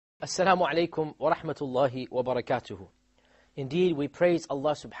Assalamu alaikum wa rahmatullahi wa barakatuhu. Indeed, we praise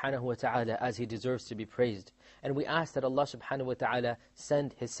Allah subhanahu wa ta'ala as He deserves to be praised. And we ask that Allah subhanahu wa ta'ala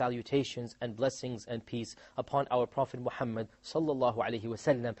send His salutations and blessings and peace upon our Prophet Muhammad sallallahu alayhi wa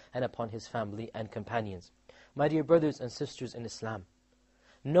sallam and upon his family and companions. My dear brothers and sisters in Islam,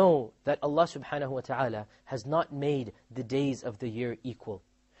 know that Allah subhanahu wa ta'ala has not made the days of the year equal,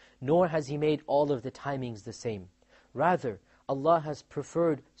 nor has He made all of the timings the same. Rather, Allah has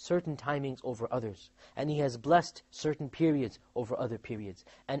preferred certain timings over others, and He has blessed certain periods over other periods.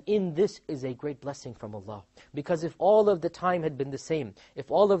 And in this is a great blessing from Allah. Because if all of the time had been the same, if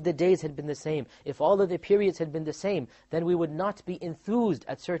all of the days had been the same, if all of the periods had been the same, then we would not be enthused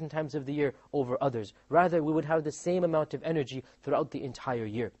at certain times of the year over others. Rather, we would have the same amount of energy throughout the entire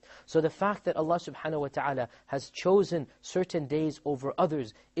year. So the fact that Allah subhanahu wa ta'ala has chosen certain days over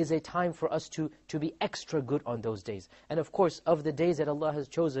others is a time for us to be extra good on those days. And of course, of the days that Allah has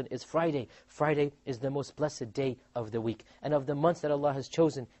chosen is Friday. Friday is the most blessed day of the week. And of the months that Allah has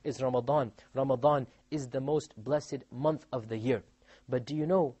chosen is Ramadan. Ramadan is the most blessed month of the year. But do you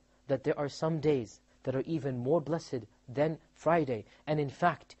know that there are some days that are even more blessed than Friday? And in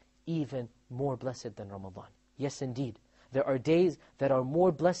fact, even more blessed than Ramadan. Yes, indeed. There are days that are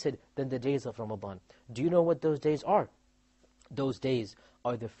more blessed than the days of Ramadan. Do you know what those days are? Those days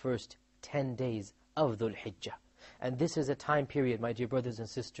are the first 10 days of Dhul Hijjah. And this is a time period, my dear brothers and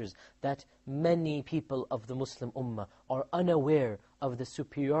sisters, that many people of the Muslim Ummah are unaware of the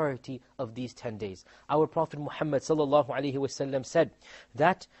superiority of these 10 days. Our Prophet Muhammad sallallahu alaihi wasallam said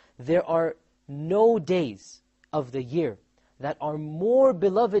that there are no days of the year that are more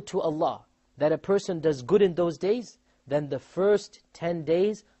beloved to Allah, that a person does good in those days, than the first 10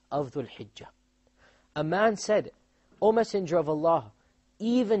 days of Dhul Hijjah. A man said, O Messenger of Allah,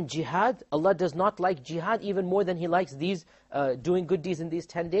 even jihad, Allah does not like jihad even more than He likes these doing good deeds in these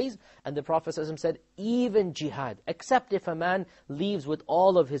 10 days. And the Prophet ﷺ said, even jihad, except if a man leaves with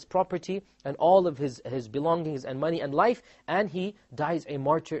all of his property and all of his belongings and money and life, and he dies a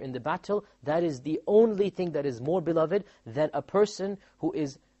martyr in the battle, that is the only thing that is more beloved than a person who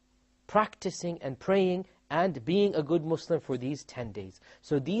is practicing and praying and being a good Muslim for these 10 days.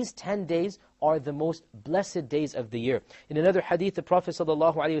 So these 10 days are the most blessed days of the year. In another hadith, the Prophet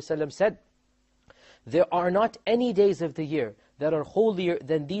ﷺ said, there are not any days of the year that are holier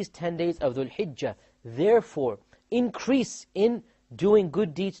than these 10 days of Dhul Hijjah. Therefore, increase in doing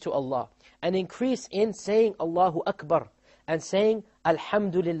good deeds to Allah, and increase in saying Allahu Akbar, and saying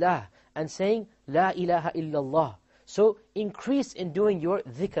Alhamdulillah, and saying La ilaha illallah. So increase in doing your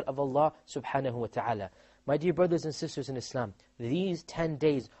dhikr of Allah subhanahu wa ta'ala. My dear brothers and sisters in Islam, these 10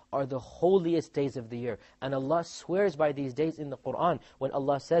 days are the holiest days of the year. And Allah swears by these days in the Qur'an when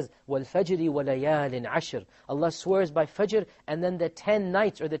Allah says, وَالْفَجْرِ وَلَيَالٍ عَشْرٍ. Allah swears by Fajr and then the 10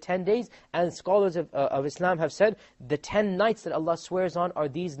 nights or the 10 days. And scholars of Islam have said, the 10 nights that Allah swears on are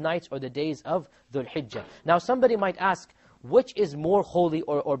these nights or the days of Dhul Hijjah. Now somebody might ask, which is more holy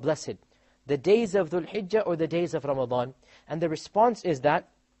or blessed? The days of Dhul Hijjah or the days of Ramadan? And the response is that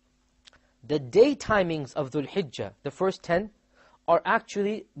the day timings of Dhul Hijjah, the first 10, are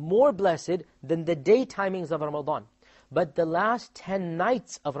actually more blessed than the day timings of Ramadan. But the last 10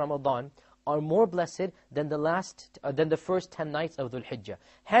 nights of Ramadan are more blessed than the first 10 nights of Dhul Hijjah.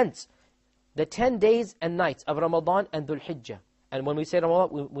 Hence, the 10 days and nights of Ramadan and Dhul Hijjah, and when we say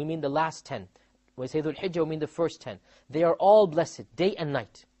Ramadan, we mean the last 10. When we say Dhul Hijjah, we mean the first 10. They are all blessed, day and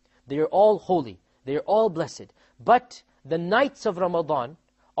night. They are all holy. They are all blessed. But the nights of Ramadan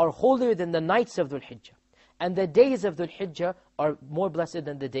are holier than the nights of Dhul Hijjah. And the days of Dhul Hijjah are more blessed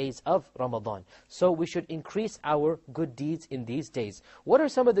than the days of Ramadan. So we should increase our good deeds in these days. What are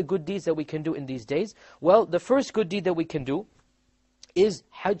some of the good deeds that we can do in these days? Well, the first good deed that we can do is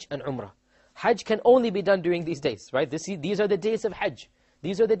Hajj and Umrah. Hajj can only be done during these days, right? These are the days of Hajj.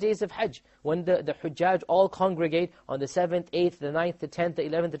 These are the days of Hajj, when the Hujjaj all congregate on the 7th, 8th, the 9th, the 10th, the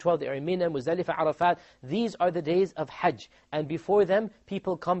 11th, the 12th, the Mina, Muzdalifah, Arafat. These are the days of Hajj. And before them,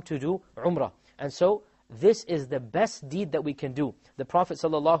 people come to do Umrah. And so, this is the best deed that we can do. The Prophet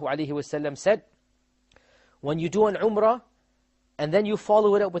ﷺ said, when you do an Umrah, and then you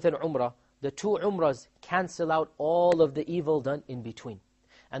follow it up with an Umrah, the two Umrahs cancel out all of the evil done in between.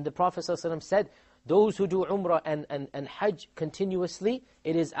 And the Prophet ﷺ said, those who do Umrah and Hajj continuously,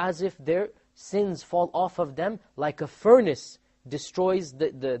 it is as if their sins fall off of them like a furnace destroys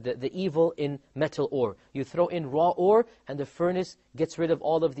the evil in metal ore. You throw in raw ore and the furnace gets rid of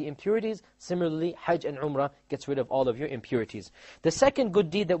all of the impurities. Similarly, Hajj and Umrah gets rid of all of your impurities. The second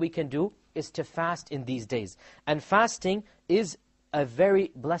good deed that we can do is to fast in these days. And fasting is a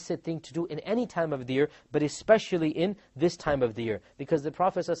very blessed thing to do in any time of the year, but especially in this time of the year. Because the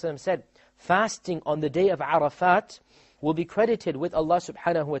Prophet ﷺ said, fasting on the day of Arafat will be credited with Allah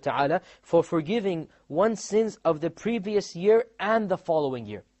subhanahu wa ta'ala for forgiving one's sins of the previous year and the following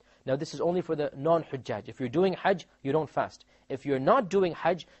year. Now this is only for the non-Hujjaj. If you're doing Hajj, you don't fast. If you're not doing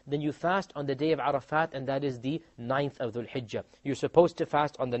Hajj, then you fast on the day of Arafat, and that is the 9th of Dhul Hijjah. You're supposed to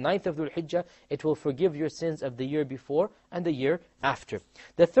fast on the 9th of Dhul Hijjah. It will forgive your sins of the year before and the year after.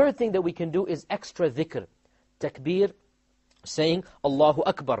 The third thing that we can do is extra dhikr, takbir, saying Allahu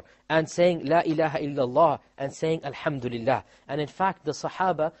Akbar, and saying La ilaha illallah, and saying Alhamdulillah. And in fact, the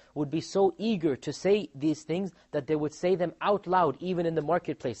Sahaba would be so eager to say these things that they would say them out loud, even in the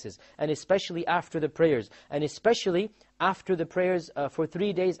marketplaces, and especially after the prayers, and especially after the prayers for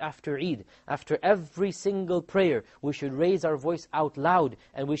 3 days after Eid. After every single prayer, we should raise our voice out loud,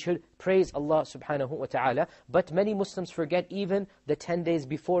 and we should praise Allah subhanahu wa ta'ala. But many Muslims forget even the 10 days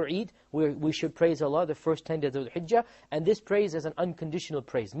before Eid, where we should praise Allah, the first 10 days of the Hijjah. And this praise is an unconditional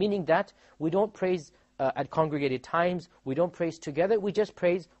praise, meaning that we don't praise at congregated times, we don't praise together, we just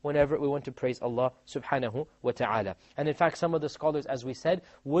praise whenever we want to praise Allah subhanahu wa ta'ala. And in fact, some of the scholars, as we said,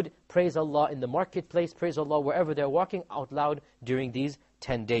 would praise Allah in the marketplace, praise Allah wherever they're walking out loud during these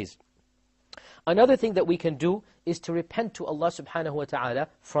 10 days. Another thing that we can do is to repent to Allah subhanahu wa ta'ala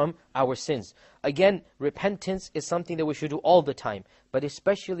from our sins. Again, repentance is something that we should do all the time, but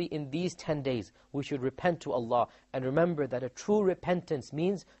especially in these 10 days, we should repent to Allah. And remember that a true repentance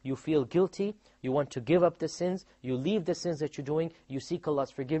means you feel guilty, you want to give up the sins, you leave the sins that you're doing, you seek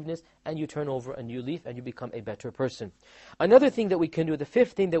Allah's forgiveness, and you turn over and you leave and you become a better person. Another thing that we can do, the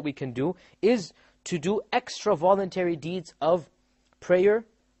fifth thing that we can do, is to do extra voluntary deeds of prayer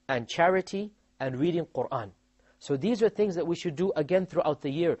and charity and reading Qur'an. So these are things that we should do again throughout the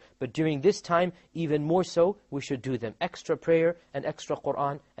year, but during this time, even more so, we should do them. Extra prayer and extra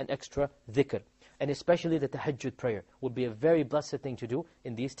Qur'an and extra dhikr. And especially the tahajjud prayer would be a very blessed thing to do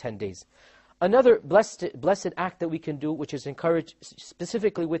in these 10 days. Another blessed act that we can do, which is encouraged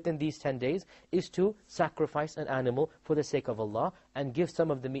specifically within these 10 days, is to sacrifice an animal for the sake of Allah and give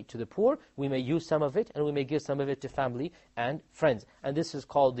some of the meat to the poor. We may use some of it and we may give some of it to family and friends. And this is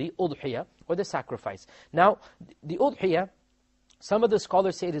called the udhiyah, or the sacrifice. Now, the udhiyah, some of the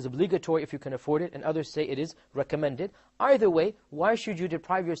scholars say it is obligatory if you can afford it, and others say it is recommended. Either way, why should you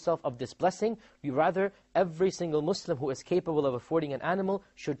deprive yourself of this blessing? You rather, every single Muslim who is capable of affording an animal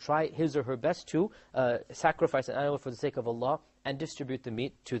should try his or her best to sacrifice an animal for the sake of Allah and distribute the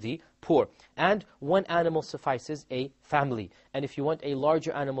meat to the poor. And one animal suffices a family. And if you want a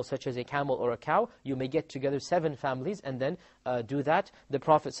larger animal such as a camel or a cow, you may get together 7 families and then do that. The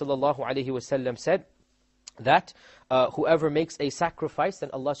Prophet ﷺ said that whoever makes a sacrifice, then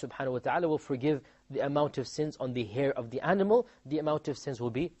Allah subhanahu wa ta'ala will forgive the amount of sins on the hair of the animal. The amount of sins will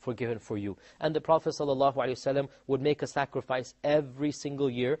be forgiven for you. And the Prophet ﷺ would make a sacrifice every single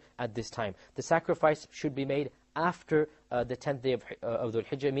year at this time. The sacrifice should be made after the 10th day of Dhul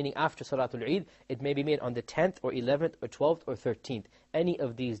Hijjah, meaning after Salatul Eid. It may be made on the 10th or 11th or 12th or 13th. Any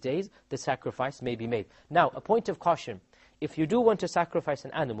of these days, the sacrifice may be made. Now, a point of caution. If you do want to sacrifice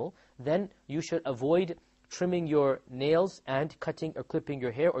an animal, then you should avoid trimming your nails and cutting or clipping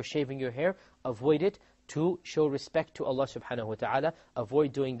your hair or shaving your hair. Avoid it to show respect to Allah subhanahu wa ta'ala.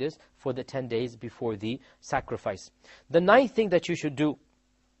 Avoid doing this for the 10 days before the sacrifice. The 9th thing that you should do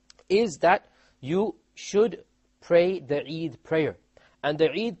is that you should pray the Eid prayer. And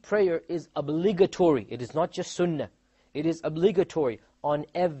the Eid prayer is obligatory. It is not just sunnah. It is obligatory on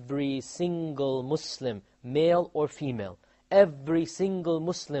every single Muslim, male or female. Every single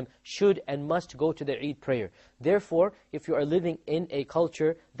Muslim should and must go to the Eid prayer. Therefore, if you are living in a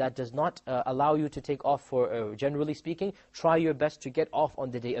culture that does not allow you to take off for, generally speaking, try your best to get off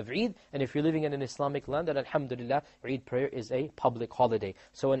on the day of Eid. And if you're living in an Islamic land, then alhamdulillah, Eid prayer is a public holiday.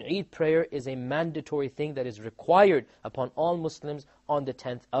 So an Eid prayer is a mandatory thing that is required upon all Muslims on the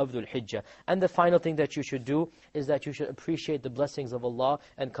 10th of Dhul Hijjah. And the final thing that you should do is that you should appreciate the blessings of Allah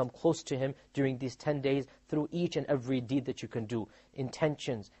and come close to Him during these 10 days through each and every deed that you can do.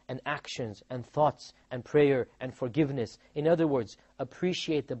 Intentions and actions and thoughts and prayer and forgiveness. In other words,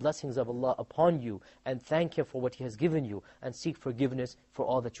 appreciate the blessings of Allah upon you and thank Him for what He has given you and seek forgiveness for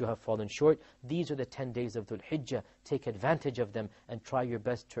all that you have fallen short. These are the 10 days of Dhul Hijjah. Take advantage of them and try your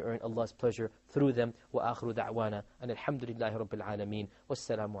best to earn Allah's pleasure through them. وآخر دعوانا أن الحمد لله رب العالمين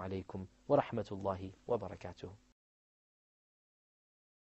والسلام عليكم ورحمة الله وبركاته.